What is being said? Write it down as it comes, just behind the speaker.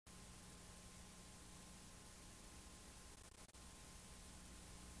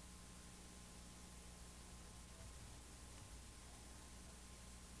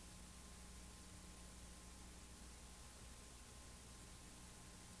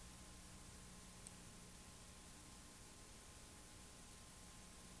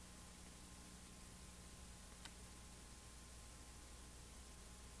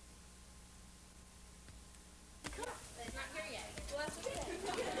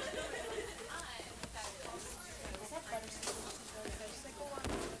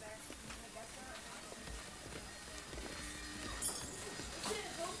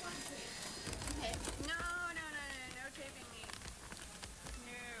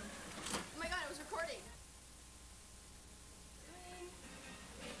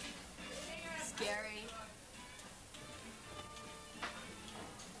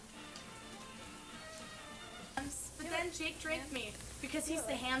Jake drank me because he's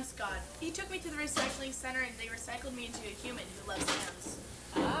the hams god. He took me to the recycling center and they recycled me into a human who loves hams.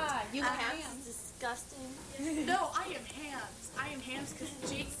 Ah, you love Hams hams. is disgusting. No, I am hams. I am hams because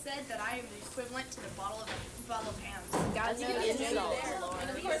Jake said that I am the equivalent to the bottle of hams. That's an insult, Lauren. And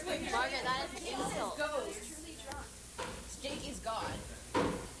of course, when Margaret, that is an insult. Jake is God.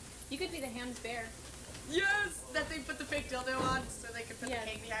 You could be the hams bear. Yes! That they put the fake dildo on so they could put the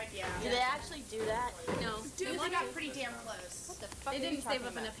cake behind. Yeah. Do they actually do that? No. Dude, they got pretty damn close. What the fuck They are you didn't save talking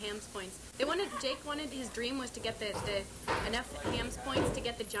up about? enough hams points. Jake wanted, his dream was to get the enough hams points to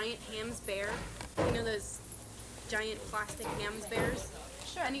get the giant hams bear. You know those giant plastic hams bears?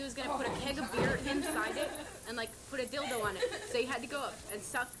 Sure. And he was gonna put a keg of beer inside it and like put a dildo on it. So he had to go up and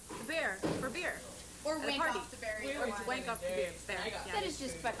suck the bear for beer. Or At a wank party. off the berry. Or wank off the beer. There. Yeah. That is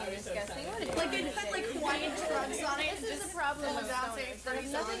just fucking disgusting. What is Like it had like Hawaiian drugs on it. This is the problem with stoners. They have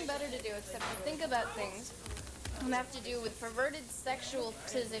nothing better to do except to think about things that have to do with perverted sexual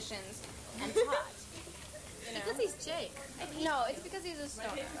positions and pot. You know? Because he's Jake. No, it's because he's a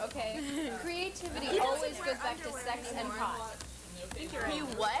stoner, okay? Creativity always goes back to sex and pot. You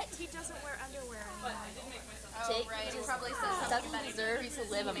what? He doesn't wear underwear anymore. Jake just probably says doesn't deserve to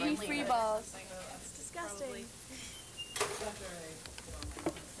live a free balls. It's disgusting.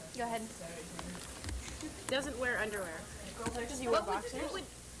 Go ahead. Doesn't wear underwear. Does he wear boxers? What would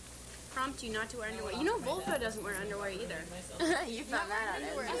prompt you not to wear underwear? You know Volko doesn't wear underwear either. You found that out. I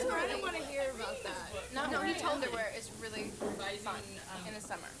don't want to hear about that. No, he told underwear is really fun in the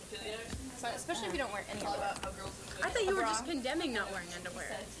summer. So, especially if you don't wear any of it. I thought you were just condemning not wearing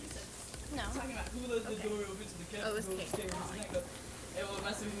underwear. No. Oh, it was Kate.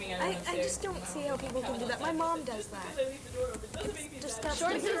 I just don't see how people can do that. My mom does that. It's disgusting.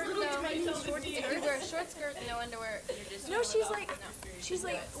 Short skirt, no. If you wear a short skirt, no underwear, you're just... No, she's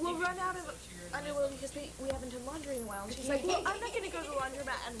like, we'll run out of underwear because we haven't done laundry in a while. And she's like, well, I'm not going to go to the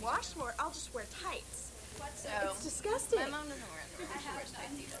laundromat and wash more. I'll just wear tights. So, It's disgusting. my mom doesn't wear underwear. She wears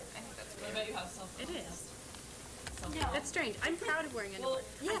tights either. I think that's weird. It is. That's strange. I'm proud of wearing underwear.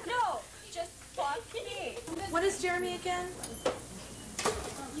 Yeah. No, just fuck me. What is Jeremy again?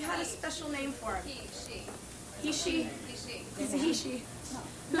 You had a special name for him. He, she. He, she. He, she. He's a he, she.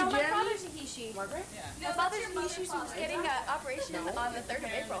 No, my Jeremy? father's a he, she. Margaret? My father's a he, she, so he's getting an operation on the 3rd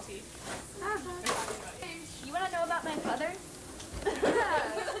of April. You want to know about my father?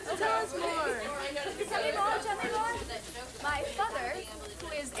 Tell us more. Tell me more. My father, who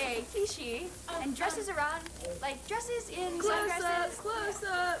is a he, she, and dresses around, like dresses in sundresses. Close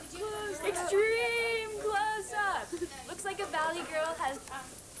up. Extreme close up. Looks like a valley girl, has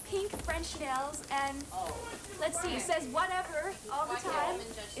pink French nails, and let's see, says whatever all the time,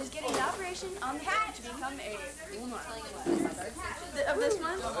 is getting an operation on the head to become a woman. Of this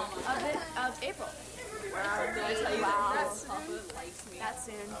month? Of April. Wow. That's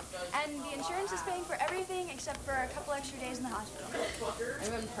soon. And the insurance is paying for everything except for a couple extra days in the hospital.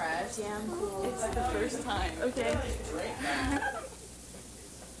 I'm impressed. Damn cool. It's like the first time. Okay.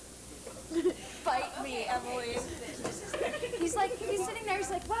 Fight me, Emily. He's sitting there, he's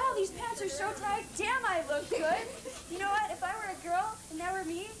like, wow, these pants are so tight. Damn, I look good. You know what? If I were a girl and that were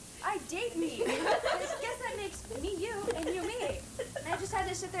me, I'd date me. I guess that makes me you and you me. And I just had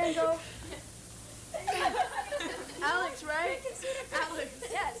to sit there and go, Alex, right? Alex.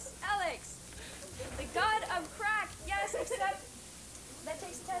 Yes, Alex. The god of crack. Yes, except that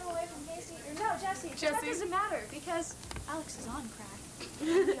takes the title away from Casey. Or no, Jesse. That doesn't matter because Alex is on crack.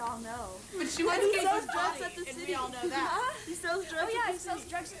 We all know. But she went He to sells Casey's drugs body, at the and city. we all know that. He sells drugs. Oh yeah, at he the sells city.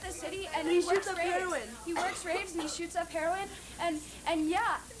 drugs at the city and He he shoots works up raves. heroin. He works raves and he shoots up heroin and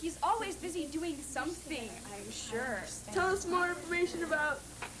yeah, he's always busy doing something, I'm sure. Tell us more information about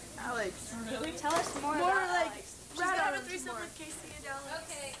Alex. Tell us more More about like Alex. rat Got on a him threesome more. with Casey and Alex.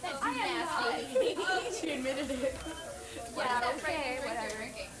 Okay, I am not. She admitted it. Yeah, okay, whatever.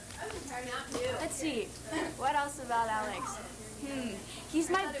 Let's see. What else about Alex? He's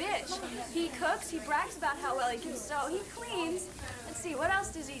my bitch. He cooks. He brags about how well he can sew. He cleans. Let's see. What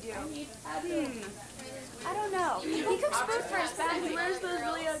else does he do? I don't know. He cooks food for his family. He wears those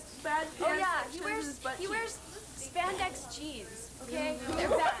really bad pants. Oh yeah, that he shows wears his butt spandex jeans. Okay, they're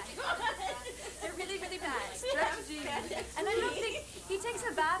bad. They're really, really bad. Stretch jeans. And I don't think he takes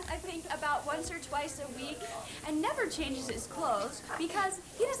a bath. I think about once or twice a week, and never changes his clothes because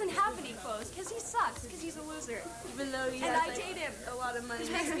he doesn't have any clothes because he sucks because he's a loser. Even though he And has I like, date him. a lot of money.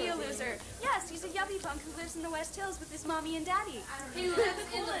 Which makes me a loser. Yes, he's a yuppie punk who lives in the West Hills with his mommy and daddy. He lives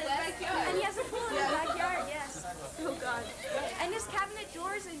in the backyard. And he has a pool in the backyard, yes. Oh God. And his cabinet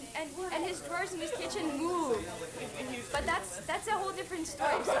doors and his drawers in his kitchen move. But that's a whole different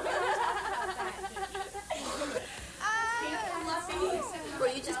story. So we won't talk about that.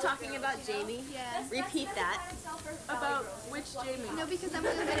 talking about Jamie? Yeah. Repeat that. About which Jamie? No, because I'm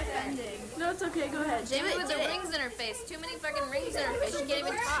gonna get offended. No, it's okay. Go ahead. Jamie with the rings in her face. Too many fucking rings in her face. She can't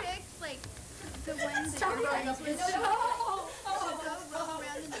even talk. Chick, like the ones that you're friends with, she'll go roll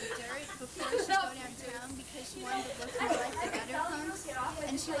around in the dirt before she go downtown because she wanted to look more like the better punks.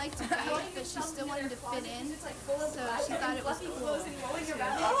 And she liked to bake, but she still wanted to fit in. So she thought it was cool.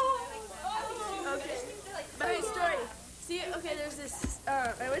 Okay. Behind story. See, okay, there's this,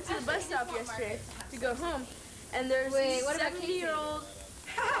 I went to the bus stop yesterday to go home, and there's this 70-year-old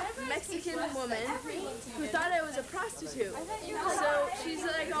Mexican woman who thought I was a prostitute. So she's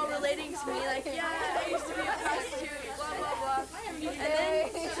like all relating to me, like, yeah, I used to be a prostitute, blah, blah, blah.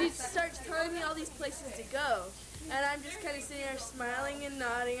 And then she starts telling me all these places to go. And I'm just kind of sitting there smiling and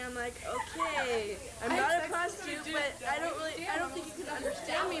nodding. I'm like, okay, I'm not a prostitute, but I don't think you can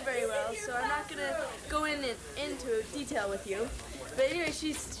understand me very well, so I'm not gonna go into detail with you. But anyway,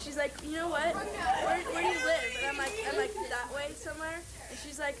 she's like, you know what? Where do you live? And I'm like that way somewhere. And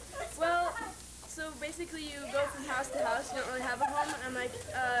she's like, well, so basically you go from house to house. You don't really have a home. And I'm like,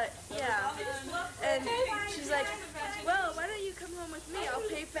 yeah. And she's like, well, why don't you come home with me? I'll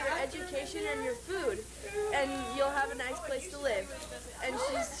pay for your education and your food, and you'll have a nice place to live. And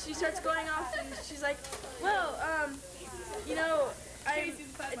she starts going off, and she's like, well, you know,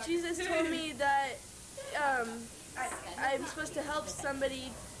 Jesus told me that I'm supposed to help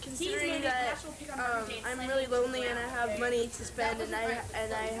somebody, considering that I'm really lonely and I have money to spend, and I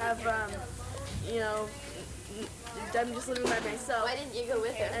have you know, I'm just living by myself. Why didn't you go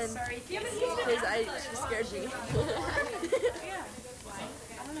with her? And because she scared me.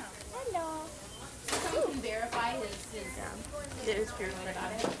 Hello. Someone can verify his Yeah, it was pure fun.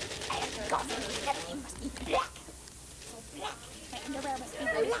 Everything must be black. Black. My underwear must be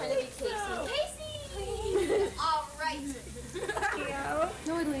Are you trying to be Casey? all right.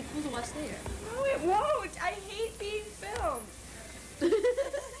 No, it'll be cool to watch later. No, it won't. I hate being filmed.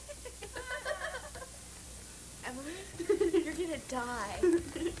 Emily, you're gonna die.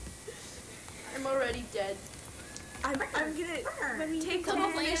 I'm already dead. I'm gonna take a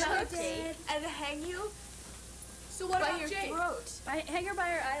fish hook and hang you. So what by about your Jake? throat. Hang her by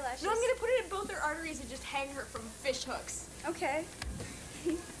her eyelashes. No, I'm gonna put it in both her arteries and just hang her from fish hooks. Okay.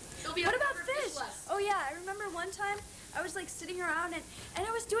 What about fish? Oh yeah, I remember one time I was like sitting around and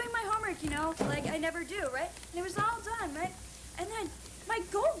I was doing my homework, you know, like I never do, right? And it was all done, right? And then my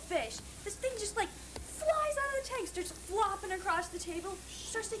goldfish, this thing just like flies out of the tank, starts flopping across the table,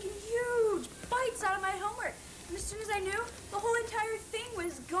 starts taking huge bites out of my homework. And as soon as I knew, the whole entire thing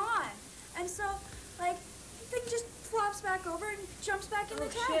was gone. And so, like, the thing just flops back over and jumps back in the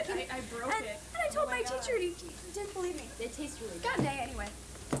tank. Shit, I broke it. And I told my teacher, and he didn't believe me. It tastes really good. God dang, anyway.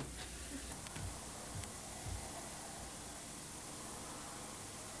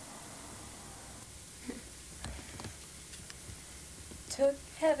 Took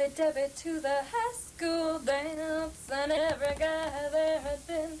Heavy Debbie to the high school dance, and every guy there had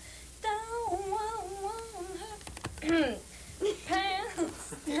been down her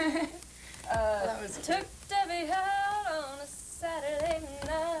pants. Took Debbie out on a Saturday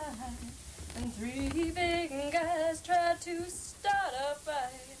night, and 3 big guys tried to start a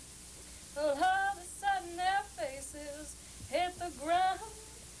fight. Well, all of a sudden their faces hit the ground.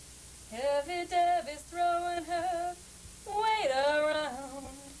 Heavy Debbie's throwing her weight around.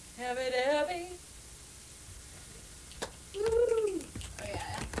 Heavy Debbie. Oh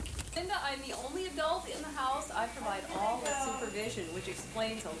yeah. Linda, I'm the only adult in the house. I provide all the supervision, which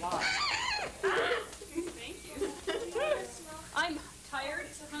explains a lot. Thank you. I'm tired,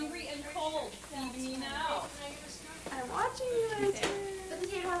 hungry, and cold. Feed me now. I'm watching you, Answer. Put the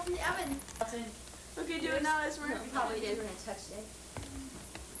potato off in the oven. Okay, do it now as we're... Probably did when I touched it.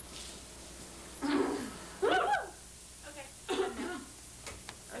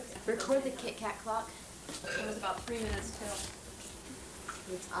 Record the Kit Kat clock. It was about 3 minutes till.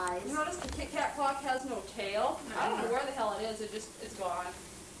 Its eyes. You notice the Kit Kat clock has no tail? I don't know where the hell it is. It's gone.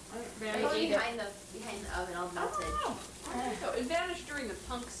 Probably behind the oven, all I melted. don't know. I think so. It vanished during the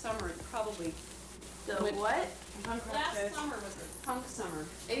punk summer, probably. The what? Last summer was the punk summer.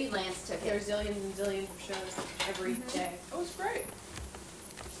 Maybe Lance took There's it. zillions and zillions of shows every day. It was great.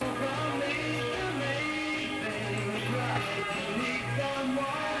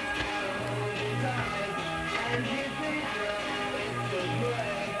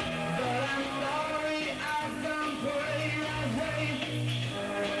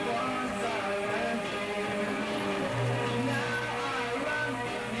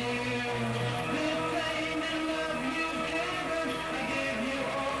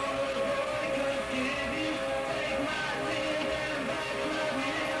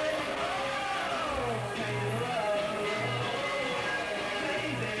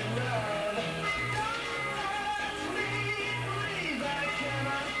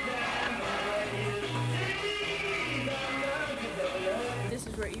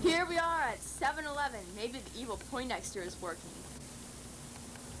 where evil... Here we are at 7-Eleven. Maybe the evil Poindexter is working.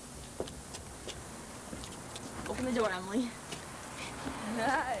 Open the door, Emily.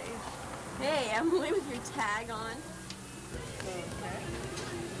 Nice. Hey, Emily, with your tag on.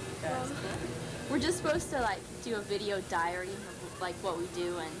 We're just supposed to, like, do a video diary of, like, what we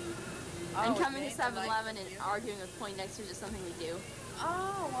do, and coming to 7-Eleven and arguing with Poindexter is just something we do.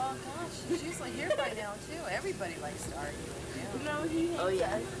 Oh, well, gosh, she's usually here by now, too. Everybody likes to argue with you. No, he hates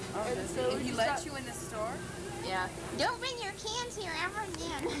us. Oh, And does so he he let stopped- you in the store? Yeah. Don't bring your cans here ever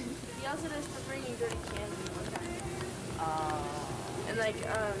again. He also does for bringing dirty candy one time. Oh. And, like,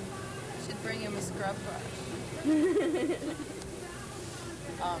 Should bring him a scrub brush.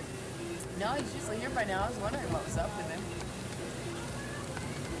 No, he's usually here by now. I was wondering what was up with him.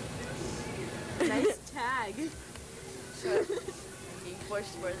 Nice tag. Sure. Being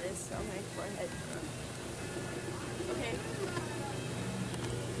forced for this on my forehead. Okay.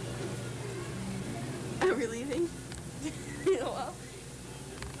 Are we leaving? Well,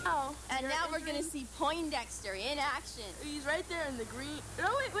 Oh, and now we're gonna see Poindexter in action. he's right there in the green.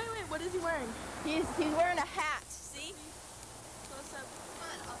 Oh, wait. What is he wearing? He's wearing a hat. See? Close up.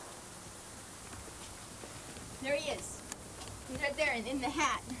 There he is. He's right there in the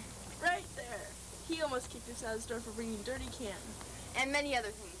hat. Right there. He almost kicked us out of the store for bringing dirty cans. And many other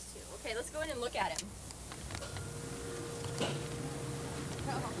things, too. Okay, let's go in and look at him.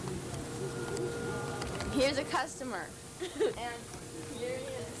 Here's a customer. And here he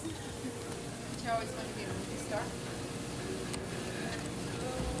is. Did you always want to be a movie star?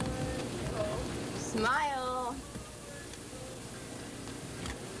 Smile.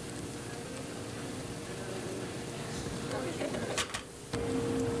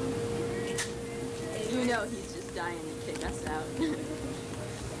 You know he's just dying to kick us out.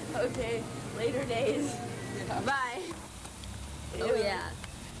 Okay, later days. Bye. Oh, yeah.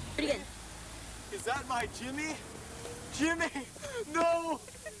 Pretty good. Is that my Jimmy? Jimmy! No!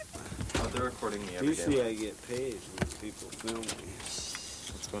 Oh, they're recording me every You day. see I get paid when people film me.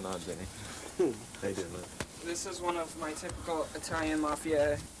 What's going on, Vinny? How you doing, man? This is one of my typical Italian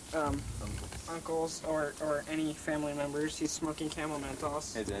mafia uncles or any family members. He's smoking Camel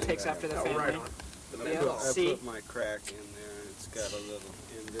Menthols. Hey, Danny. Takes after the Oh, family. right on. Yeah, I see? put my crack in there. It's got a little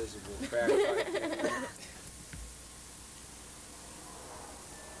invisible crack pipe in it.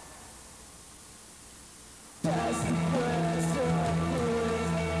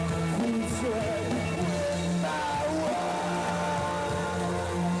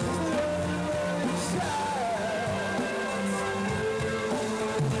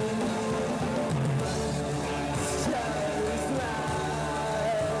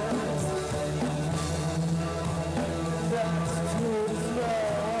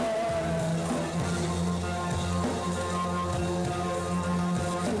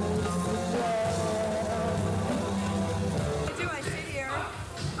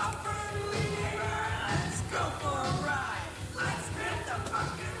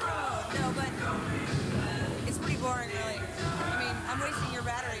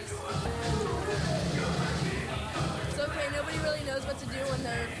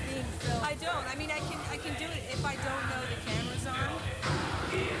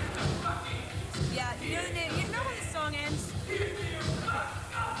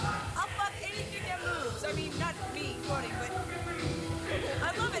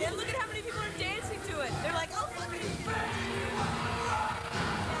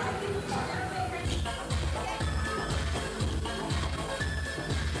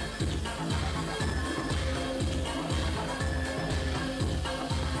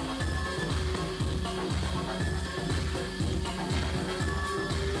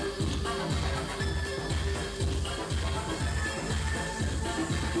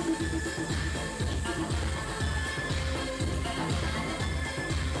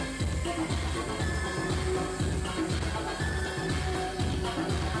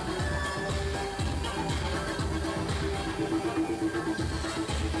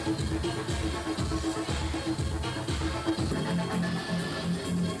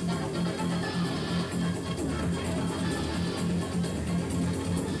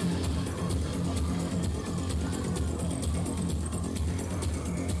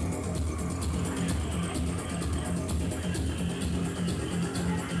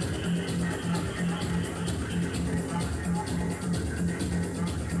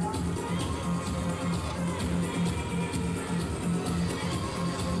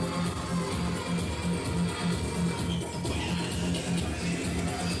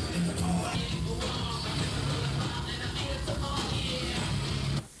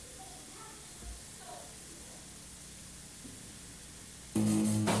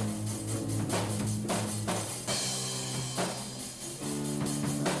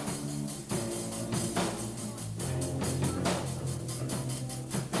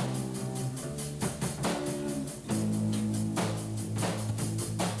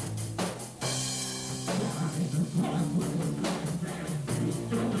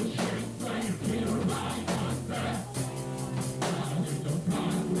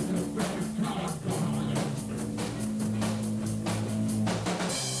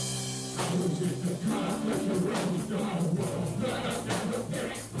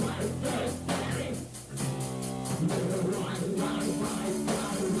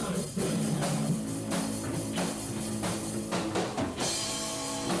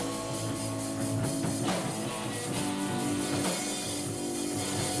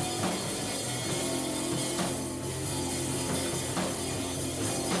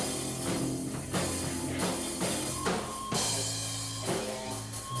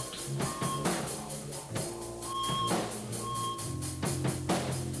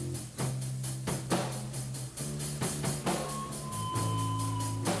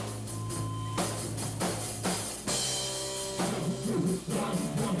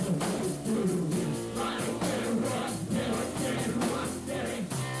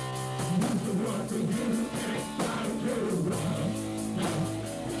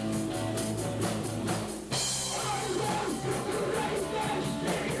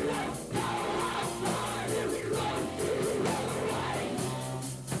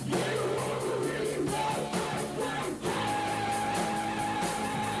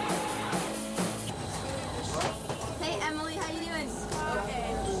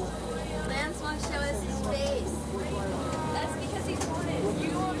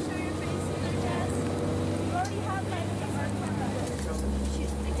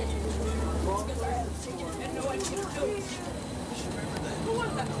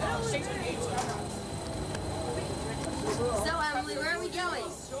 So, Emily, where are we going?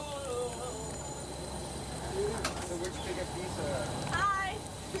 So where'd you pick up these? Hi.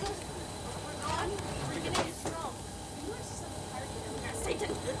 We're gonna get snow. Satan.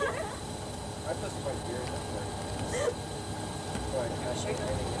 I supposed to buy beer.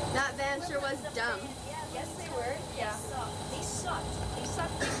 That van sure was dumb. Yes, they were. Yeah. They sucked. They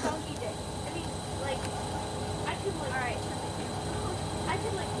sucked this donkey dick. I mean, like, I could like. All right. I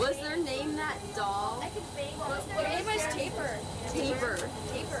could like. Was their name that doll? I could bang. Their name was Taper. Taper.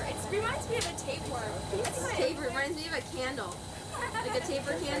 Taper. It reminds me of a tapeworm. Taper reminds me of a candle. Like a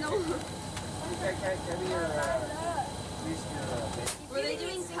taper candle. Were they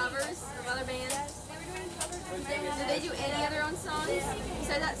doing covers of other bands? Yes, they were doing covers of Did they do any other own songs?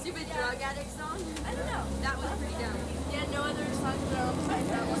 Besides that stupid drug addict song? I don't know. That was pretty dumb. Yeah, no other songs besides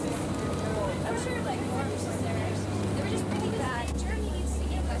that one. I'm sure like more sisters. They were just really bad. Jeremy needs to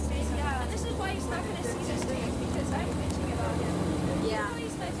get lessons. Yeah. And this is why he's not going to see this thing because I'm bitching about him. Yeah. Even though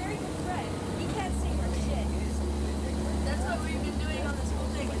he's my very good friend, he can't sing for shit. That's what we've been doing on this whole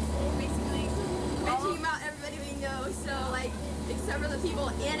thing. It's basically Bitching about everybody we know, so like, except for the people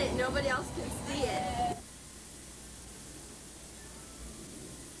in it, nobody else can see it.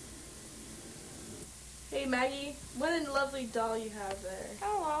 Hey Maggie, what a lovely doll you have there.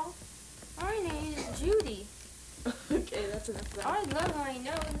 Hello. My name is Judy. Okay, that's enough of that. I love my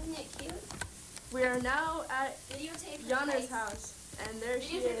nose. Isn't it cute? We are now at Videotape Yana's house, and there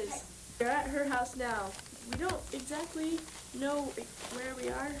she is. We're at her house now. We don't exactly know where we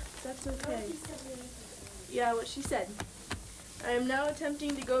are. That's okay. Yeah, what she said. I am now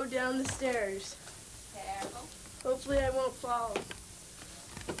attempting to go down the stairs. Careful. Hopefully I won't fall.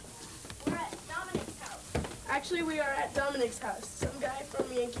 We're at Dominic's house. Actually, we are at Dominic's house. Some guy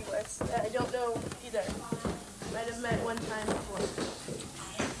from Yankee West that I don't know either. Might have met one time before.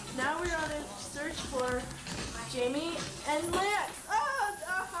 Now we're on a search for Jamie and Lance. Oh,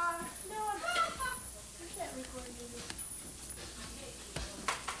 no, I can't record you.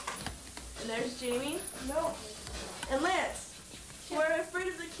 And there's Jamie. No. And Lance. We're afraid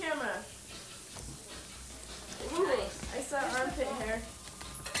of the camera. Ooh, I saw armpit hair.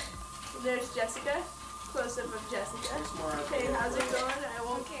 And there's Jessica. Close up of Jessica. Hey, how's it going? I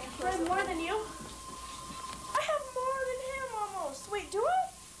won't. Okay. I have more than you. I have more than him almost. Wait, do I?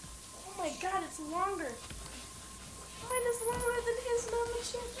 Oh my God, it's longer. Mine is longer than his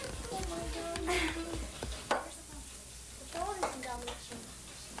nomination. Oh my God.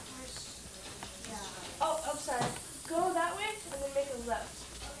 Oh, I'm sorry. Go that way and then make a left.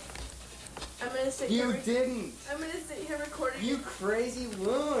 I'm gonna sit here. You didn't. I'm gonna sit here recording. You crazy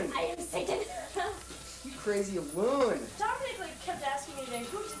loon. I am Satan. You crazy loon. Dominic kept asking me today,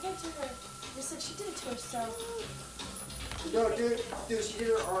 who did that to her? I said she did it to herself. No, dude, she did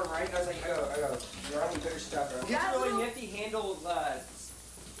her arm, right? And I was like, your arm better stuff. Get a really nifty handle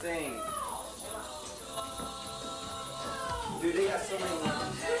thing. Dude, they got so many.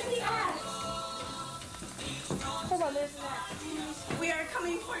 Where's the axe? Hold on, there's an axe. we are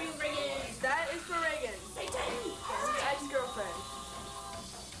coming for you, Reagan. That is for Reagan. His ex-girlfriend.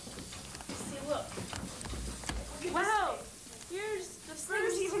 See, look. Wow! Here's the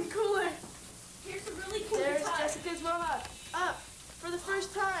first. Even cooler. Here's a really cool There's guitar. Jessica's mohawk. Up for the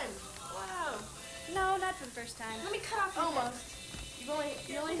first time. Wow. No, not for the first time. Let me cut off your head. Almost.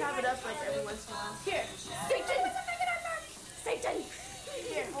 You only have it up like every once in a while. Here. Satan! Satan!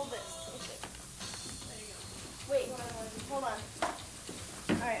 Here, hold this. Wait, hold on.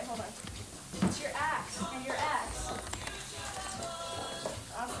 Alright, hold on. It's your axe, and your axe.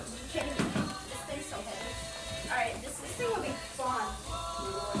 Awesome. You can't even, this thing's so heavy. Alright, this thing will be fun.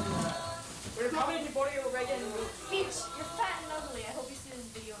 We're coming to borrow your Reagan. Beach, you're fat and ugly. I hope you see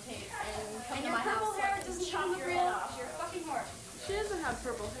this videotape and come And to your my house. purple so I hair can doesn't chop come your real. head off. You're a fucking whore. She doesn't have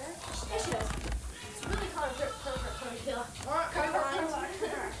purple hair. Yes, she does. It's really color purple.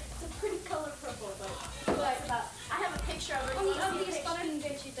 It's a pretty color purple, but I have a picture of her. On the ugliest fucking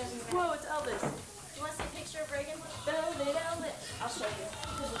bitch it doesn't matter. Whoa, it's Elvis. You want to see a picture of Reagan? Velvet. I'll show you.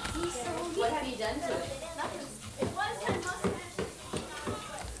 What have you done to it? Nothing. It was my mustache.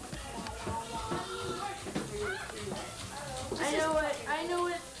 I know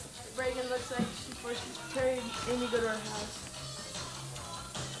what Reagan looks like before she carried Amy to go to our house.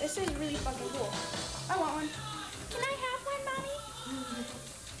 This is really fucking cool. I want one. Can I have one, Mommy?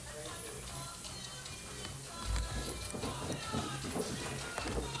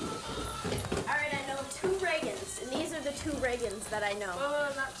 Alright, I know two Reagans, and these are the two Reagans that I know.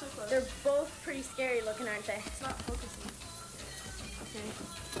 Oh, not so close. They're both pretty scary looking, aren't they? It's not focusing.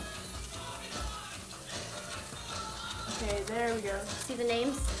 Okay. Okay, there we go. See the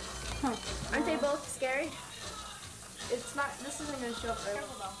names? Aren't they both scary? It's not, this isn't going to show up right away.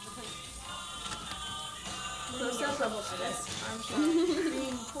 Close up of this, I'm sure.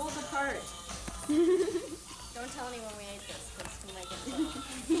 Being pulled apart. Don't tell anyone we ate this, because we might get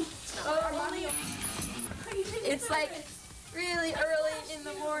Oh, it's like really early in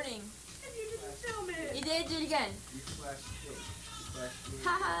the morning. And you didn't film it. You did? Do it again.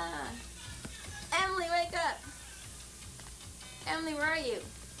 Haha. Emily, wake up. Emily, where are you?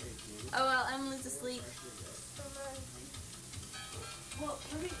 Oh, well, Emily's asleep. Well,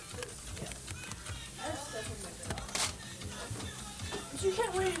 let me, yeah. I have stuff in my car. But you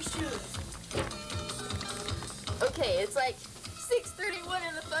can't wear your shoes. Okay, it's like 6:31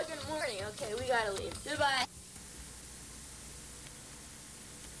 in the fucking morning. Okay, we gotta leave. Goodbye.